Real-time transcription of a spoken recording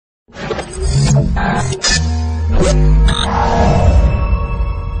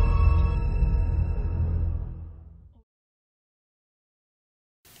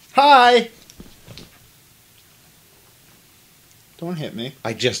Hi! Don't hit me.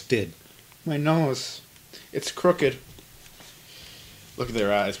 I just did. My nose. It's crooked. Look at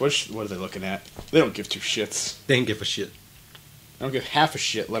their eyes. What are they looking at? They don't give two shits. They ain't give a shit. They don't give half a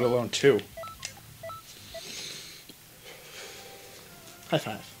shit, let alone two. High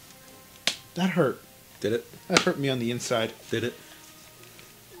five. That hurt. Did it? That hurt me on the inside. Did it?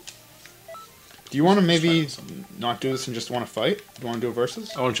 Do you want to maybe not do this and just want to fight? Do you want to do a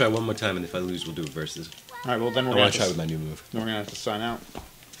versus? I want to try one more time, and if I lose, we'll do a versus. Alright, well then we're I going want to to try with my new move. Then we're going to have to sign out.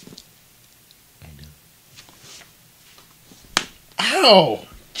 I know. Ow!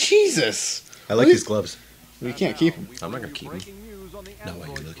 Jesus! I like these gloves. We can't keep them. I'm not going to keep them. Not while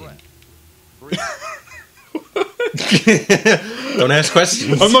you're looking. Don't ask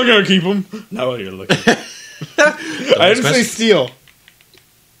questions. I'm not going to keep them. Not while you're looking. I didn't say steal.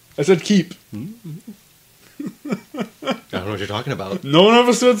 I said keep. I don't know what you're talking about. No one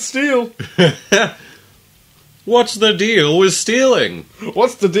ever said steal. What's the deal with stealing?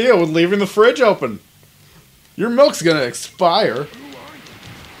 What's the deal with leaving the fridge open? Your milk's gonna expire.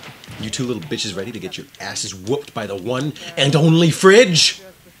 You two little bitches ready to get your asses whooped by the one and only fridge?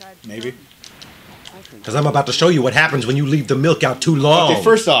 Maybe. Because I'm about to show you what happens when you leave the milk out too long. Okay,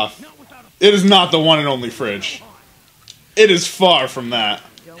 first off, it is not the one and only fridge. It is far from that.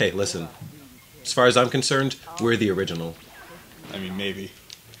 Hey, listen. As far as I'm concerned, we're the original. I mean, maybe.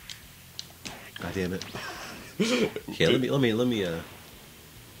 God damn it. Okay, let me,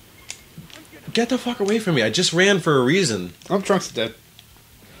 get the fuck away from me. I just ran for a reason. Oh, Trunks is dead.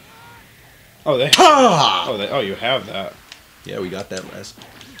 Oh, Ha! Oh, you have that. Yeah, we got that last.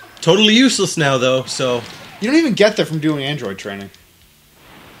 Totally useless now, though, so... You don't even get that from doing android training.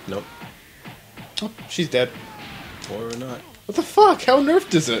 Nope. Oh, she's dead. Or not. What the fuck? How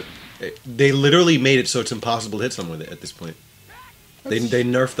nerfed is it? They literally made it so it's impossible to hit someone with it at this point. They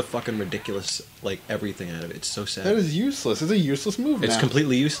nerfed the fucking ridiculous, like, everything out of it. It's so sad. That is useless. It's a useless move It's now.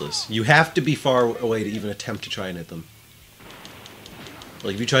 completely useless. You have to be far away to even attempt to try and hit them.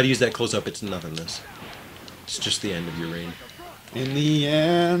 Like, if you try to use that close-up, it's nothingness. It's just the end of your reign. In the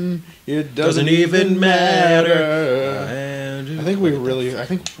end, it doesn't even matter. I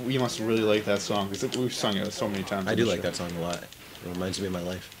think we must really like that song because we've sung it so many times. I do like that song a lot. It reminds me of my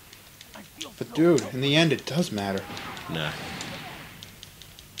life. But dude, in the end, it does matter. Nah.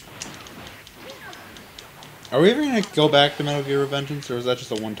 Are we ever gonna go back to Metal Gear Revengeance, or is that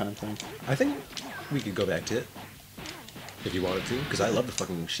just a one-time thing? I think we could go back to it. If you wanted to, because I love the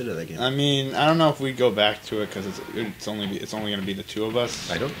fucking shit out of that game. I mean, I don't know if we'd go back to it because it's only gonna be the two of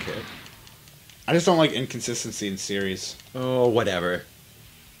us. I don't care. I just don't like inconsistency in series. Oh, whatever.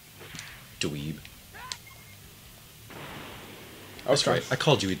 Dweeb. That's right. I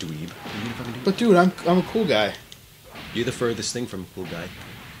called you a dweeb. But dude, I'm a cool guy. You're the furthest thing from a cool guy.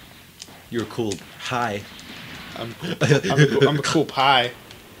 You're a cool high. I'm a cool pie.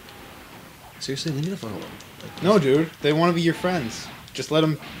 Seriously, leave me the phone alone. No, dude. They want to be your friends. Just let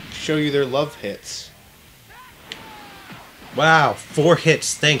them show you their love hits. Wow, 4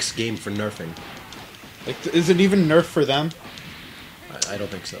 hits. Thanks, game, for nerfing. Like, is it even nerf for them? I don't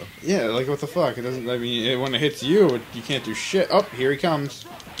think so. Yeah, like, what the fuck? It doesn't. I mean, when it hits you, you can't do shit. Oh, here he comes.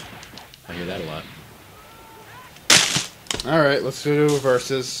 I hear that a lot. All right, let's do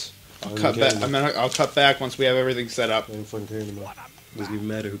versus. I'll cut back. I'll cut back once we have everything set up. I don't fucking care anymore. Doesn't even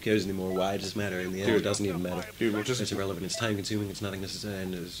matter. Who cares anymore? Why does it matter? In the end, it doesn't even matter. Dude, we'll just... It's irrelevant. It's time-consuming. It's nothing necessary,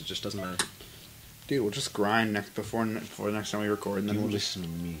 and it just doesn't matter. Dude, we'll just grind before the next time we record, and then you we'll listen to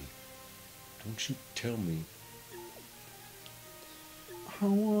me. Don't you tell me. I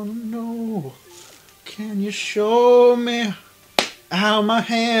wanna know. Can you show me how my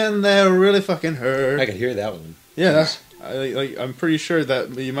hand there really fucking hurt? I could hear that one. Yeah, I'm pretty sure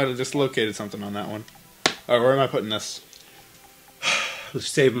that you might have just located something on that one. Alright, where am I putting this? Let's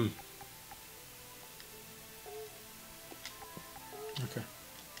save him. Okay.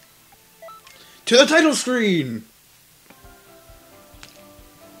 To the title screen!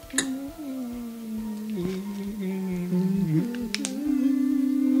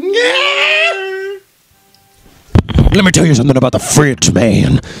 Let me tell you something about the fridge,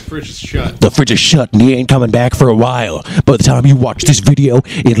 man. The fridge is shut. The fridge is shut and he ain't coming back for a while. By the time you watch this video,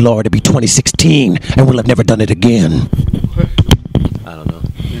 it'll already be 2016 and we'll have never done it again. I don't know.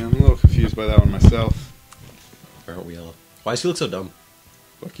 Yeah, I'm a little confused by that one myself. Aren't we all? Why does he look so dumb?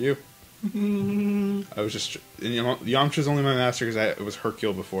 Fuck you. I was just... You know, Yamcha's only my master because it was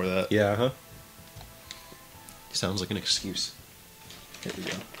Hercule before that. Yeah, huh? Sounds like an excuse. Here we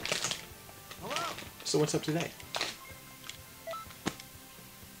go. So what's up today?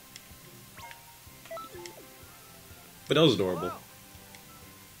 But that was adorable.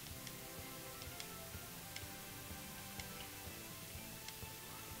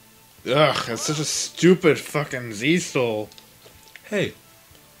 Ugh, that's such a stupid fucking Z-Soul. Hey,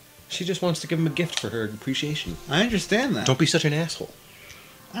 she just wants to give him a gift for her appreciation. I understand that. Don't be such an asshole.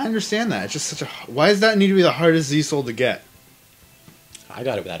 I understand that. It's just such a... Why does that need to be the hardest Z-Soul to get? I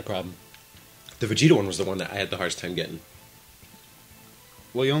got it without a problem. The Vegeta one was the one that I had the hardest time getting.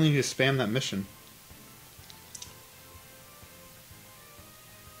 Well, you only need to spam that mission.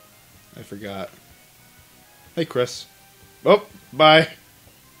 I forgot. Hey, Chris. Oh, bye.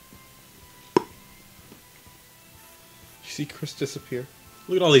 You see Chris disappear?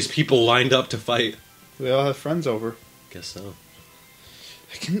 Look at all these people lined up to fight. We all have friends over. Guess so.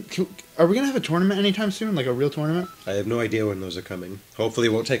 Are we going to have a tournament anytime soon? Like a real tournament? I have no idea when those are coming. Hopefully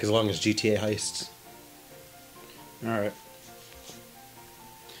it won't take as long as GTA heists. Alright.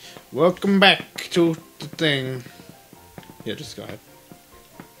 Welcome back to the thing. Yeah, just go ahead.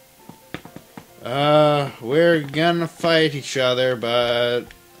 We're gonna fight each other, but,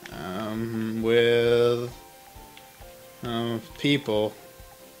 with, people.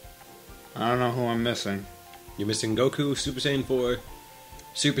 I don't know who I'm missing. You're missing Goku, Super Saiyan 4,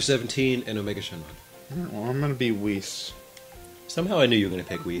 Super 17, and Omega Shenron. Well, I'm gonna be Whis. Somehow I knew you were going to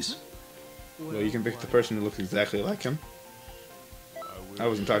pick Whis. Well, you can pick the person who looks exactly like him. I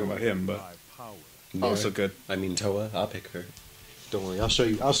wasn't talking about him, but also good. I mean Toa, I'll pick her. Don't worry, I'll show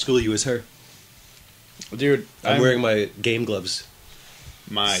you. I'll school you as her. Dude, I'm wearing my game gloves.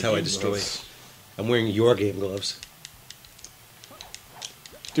 That's how I destroy. I'm wearing your game gloves.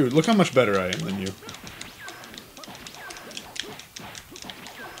 Dude, look how much better I am than you.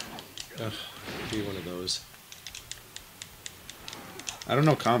 Ugh, be one of those. I don't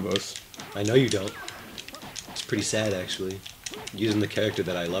know combos. I know you don't. It's pretty sad, actually. Using the character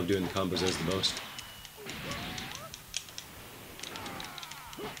that I love doing the combos as the most.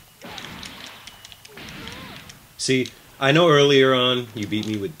 See, I know earlier on you beat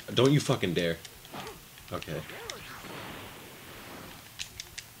me with... Don't you fucking dare. Okay.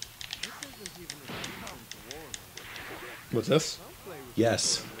 What's this?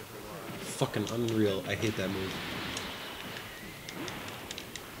 Yes. Fucking unreal. I hate that move.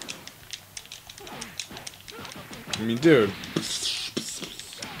 I mean, dude.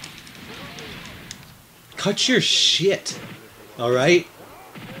 Cut your shit. Alright?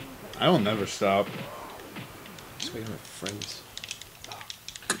 I will never stop. Just wait on my friends.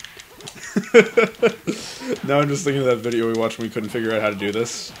 Now I'm just thinking of that video we watched when we couldn't figure out how to do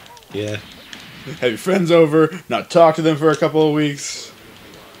this. Yeah. Have your friends over, not talk to them for a couple of weeks.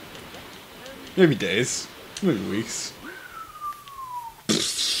 Maybe days. Maybe weeks.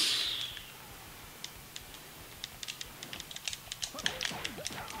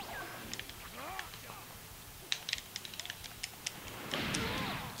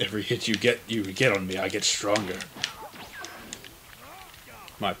 Every hit you get on me, I get stronger.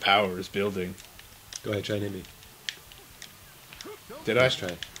 My power is building. Go ahead, try and hit me. Did I? Let's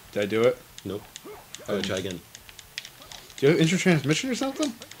try. Did I do it? Nope. Go ahead, try again. Do you have intertransmission or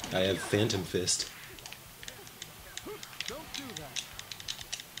something? I have Phantom Fist.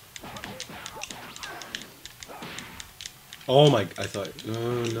 Oh my... I thought...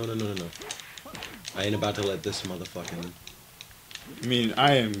 No. I ain't about to let this motherfucking... I mean,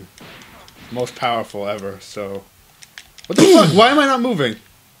 I am most powerful ever, so... What the fuck? Why am I not moving?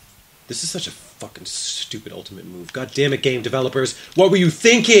 This is such a fucking stupid ultimate move. God damn it, game developers. What were you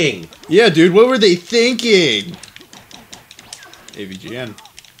thinking? Yeah, dude, what were they thinking? AVGN.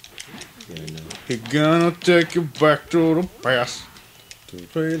 Yeah, I know. He gonna take you back to the past. To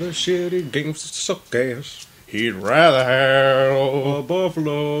play the shitty games that suck ass. He'd rather have A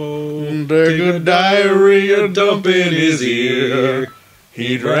buffalo. take a diarrhea dump in his ear.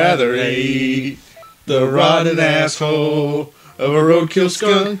 He'd rather eat the rotten asshole of a roadkill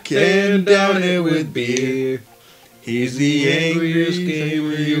skunk and down it with beer. He's the angriest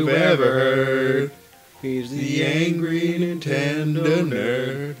gamer you've ever heard. He's the angry Nintendo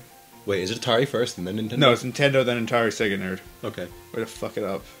nerd. Wait, is it Atari first and then Nintendo? No, it's Nintendo, then Atari, Sega nerd. Okay. Way to fuck it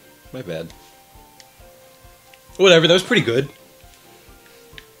up. My bad. Whatever, that was pretty good.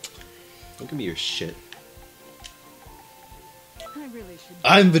 Don't give me your shit.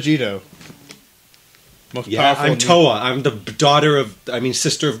 I'm Vegito. Most powerful. I'm Toa. I'm the daughter of...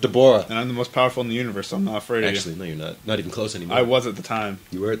 sister of Deborah. And I'm the most powerful in the universe, so I'm not afraid of you. Actually, no, you're not. Not even close anymore. I was at the time.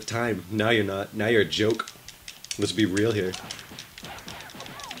 You were at the time. Now you're not. Now you're a joke. Let's be real here.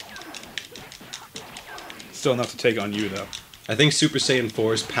 Still enough to take on you, though. I think Super Saiyan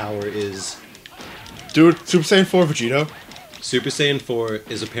 4's power is Dude, Super Saiyan 4 Vegito. Super Saiyan 4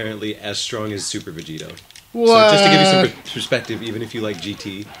 is apparently as strong as Super Vegito. What? So just to give you some perspective, even if you like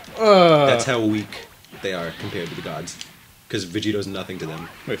GT, that's how weak they are compared to the gods. Because Vegito's nothing to them.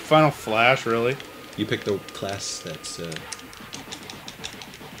 Wait, Final Flash, really? You pick the class that's... Ugh.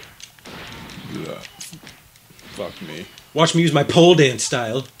 Fuck me. Watch me use my pole dance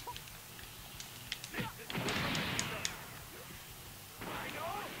style.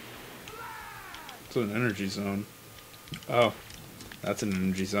 It's an energy zone. Oh, that's an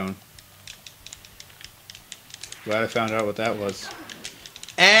energy zone. Glad I found out what that was.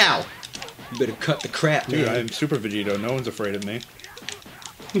 Ow! You better cut the crap, Dude, man. I'm Super Vegito. No one's afraid of me.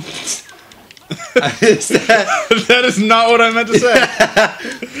 Is that... That is not what I meant to say.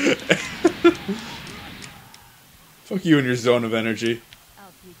 Fuck you and your zone of energy.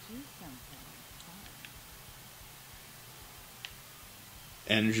 I'll teach you something.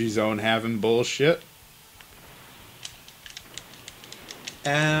 Energy zone having bullshit.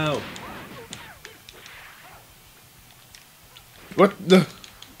 Ow. What the?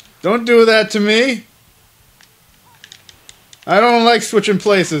 Don't do that to me. I don't like switching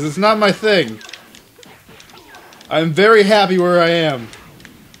places. It's not my thing. I'm very happy where I am.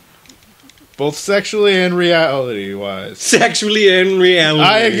 Both sexually and reality-wise. Sexually and reality.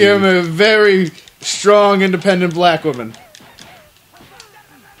 I am a very strong, independent black woman.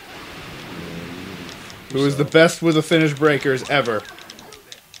 Who is the best with the finish breakers ever.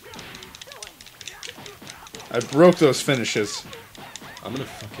 I broke those finishes. I'm gonna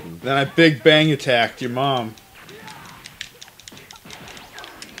fucking... Then I big bang attacked your mom.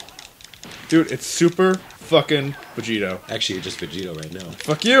 Dude, it's Super fucking Vegito. Actually, you're just Vegito right now.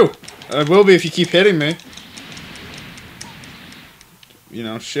 Fuck you! I will be if you keep hitting me. You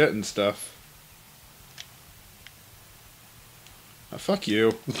know, shit and stuff. Oh, fuck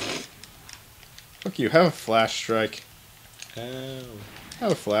you. Fuck you. Have a flash strike. Ow.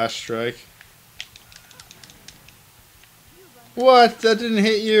 Have a flash strike. What? That didn't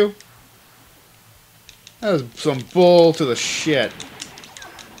hit you? That was some bull to the shit.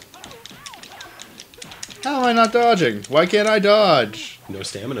 How am I not dodging? Why can't I dodge? No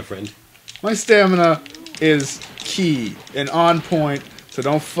stamina, friend. My stamina is key and on point, so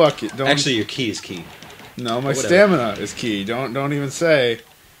don't fuck it. Don't. Actually, your key is key. No, my whatever. stamina is key. Don't even say.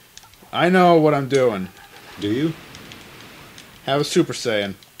 I know what I'm doing. Do you? Have a Super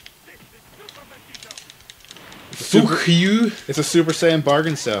Saiyan. Fuck you. It's a Super Saiyan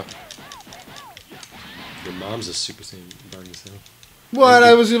bargain sale. Your mom's a Super Saiyan bargain sale. What?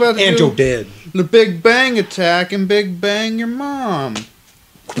 I was about to Anto do dead. the Big Bang attack and Big Bang your mom.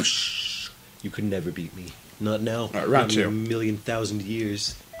 You could never beat me. Not now. Alright, round Not in 2. a million thousand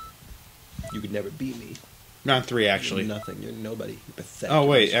years. You could never beat me. Round 3, actually. You're nothing. You're nobody. You're pathetic. Oh,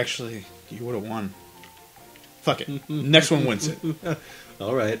 wait. Actually, you would have won. Fuck it. Next one wins it.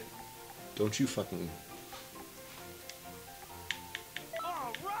 Alright. Don't you fucking...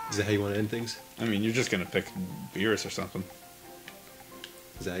 Is that how you want to end things? I mean, you're just going to pick Beerus or something.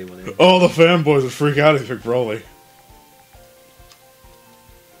 Is that how you want to end All the fanboys would freak out if you picked Broly.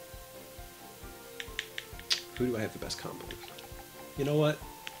 Who do I have the best combos? You know what?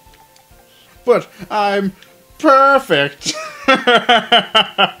 But I'm perfect. But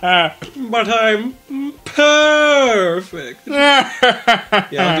I'm perfect. Yeah,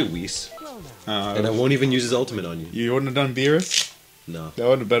 I'll do Whis. And I won't even use his ultimate on you. You wouldn't have done Beerus? No. That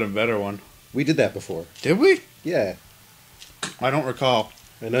would have been a better one. We did that before. Did we? Yeah. I don't recall.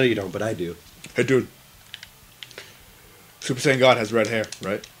 I know you don't, but I do. Hey, dude. Super Saiyan God has red hair,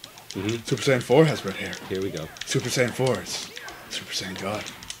 right? Mm-hmm. Super Saiyan 4 has red hair. Here we go. Super Saiyan 4 is Super Saiyan God.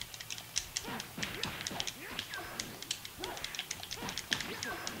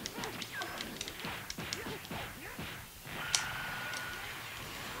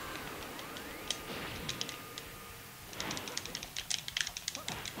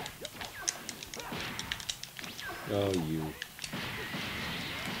 Oh, you.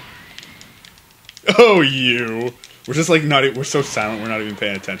 Oh, you. We're just like not. We're so silent. We're not even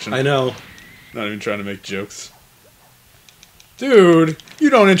paying attention. I know. Not even trying to make jokes. Dude, you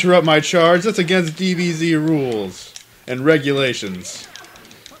don't interrupt my charge. That's against DBZ rules and regulations.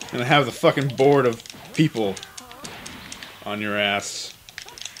 And I have the fucking board of people on your ass.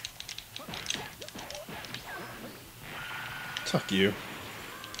 Fuck you.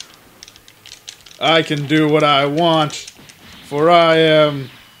 I can do what I want, for I am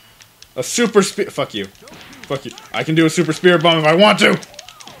a super spear. Fuck you. Fuck you. I can do a super spirit bomb if I want to.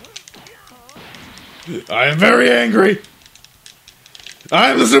 I am very angry. I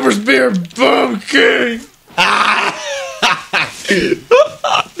am the super spirit bomb king.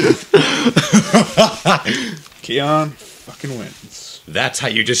 Keon fucking wins. That's how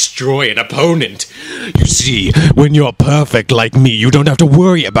you destroy an opponent. You see, when you're perfect like me, you don't have to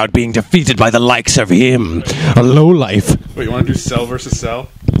worry about being defeated by the likes of him. A lowlife. Wait, you want to do Cell versus Cell?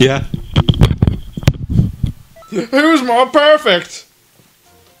 Yeah. Who's more perfect?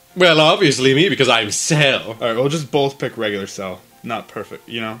 Well, obviously me, because I'm Cell. Alright, we'll just both pick regular Cell. Not perfect,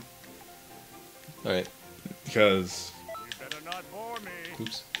 you know? Alright. Because...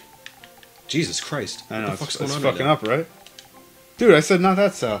 Oops. Jesus Christ. I know, what the fuck's it's going on fucking right up, right? Dude, I said not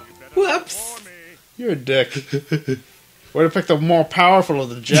that Cell. Whoops. You're a dick. Way to pick the more powerful of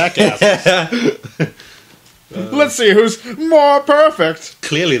the jackasses. Let's see who's more perfect.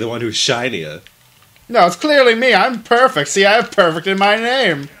 Clearly the one who's shinier. No, it's clearly me. I'm perfect. See, I have perfect in my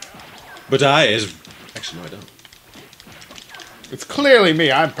name. But I is... Actually, no, I don't. It's clearly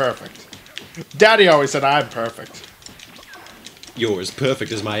me. I'm perfect. Daddy always said I'm perfect. You're as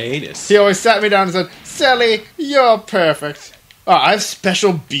perfect as my anus. He always sat me down and said, Sally, you're perfect. Oh, I have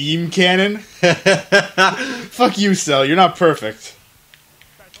special beam cannon? Fuck you, Cell. You're not perfect.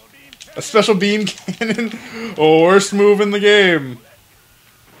 A special beam cannon? Oh, worst move in the game.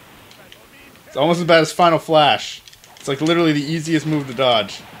 It's almost as bad as Final Flash. It's like literally the easiest move to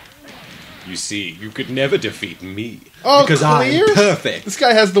dodge. You see, you could never defeat me. Oh, because clear? I'm perfect. This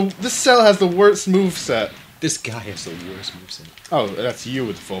Cell has the worst move set. This guy has the worst moveset. Oh, that's you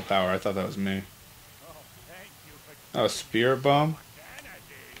with full power. I thought that was me. Oh, Spirit Bomb?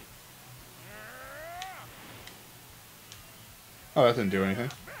 Oh, that didn't do anything.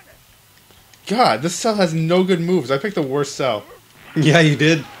 God, this Cell has no good moves. I picked the worst Cell. Yeah, you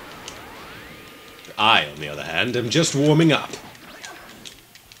did. I, on the other hand, am just warming up.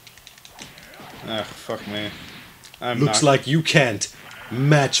 Ugh, fuck me. Looks like you can't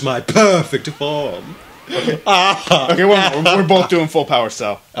match my perfect form. Okay, we're both doing full power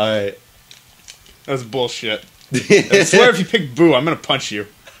Cell. Alright. That's bullshit. I swear if you pick Boo, I'm gonna punch you.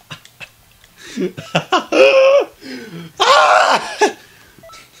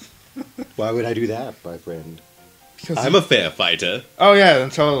 Why would I do that, my friend? Because I'm a fair fighter. Oh yeah, then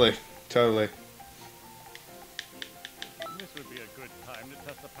totally. Totally. This would be a good time to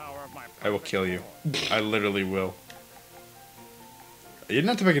test the power of my I will kill you. I literally will. You didn't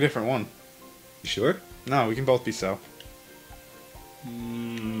have to pick a different one. You sure? No, we can both be Cell.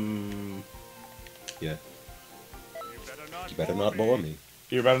 Yeah. You better not bore me.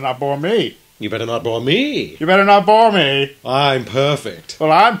 You better not bore me. You better not bore me. You better not bore me. I'm perfect.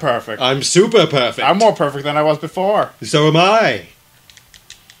 Well, I'm perfect. I'm super perfect. I'm more perfect than I was before. So am I.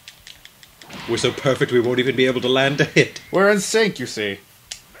 We're so perfect we won't even be able to land a hit. We're in sync, you see.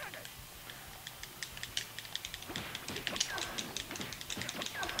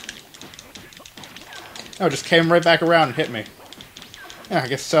 Oh, just came right back around and hit me. Yeah, I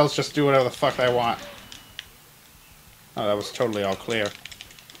guess cells just do whatever the fuck they want. Oh, that was totally all clear.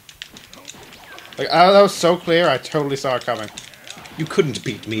 Like, oh, that was so clear, I totally saw it coming. You couldn't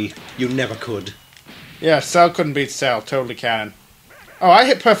beat me. You never could. Yeah, Cell couldn't beat Cell, totally canon. Oh, I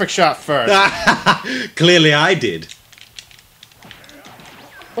hit perfect shot first. Clearly I did.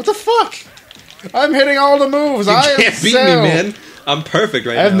 What the fuck? I'm hitting all the moves. You I can't am beat Cell. me, man. I'm perfect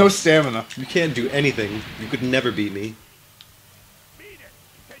right now. I have no stamina. You can't do anything. You could never beat me.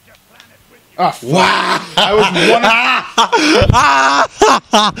 Oh, fuck. Wow! I was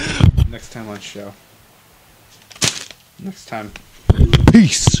one. Next time on show. Next time.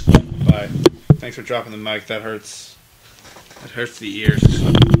 Peace. Bye. Thanks for dropping the mic. That hurts. That hurts the ears.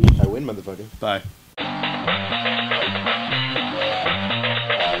 I win, motherfucker. Bye.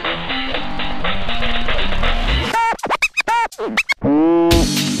 You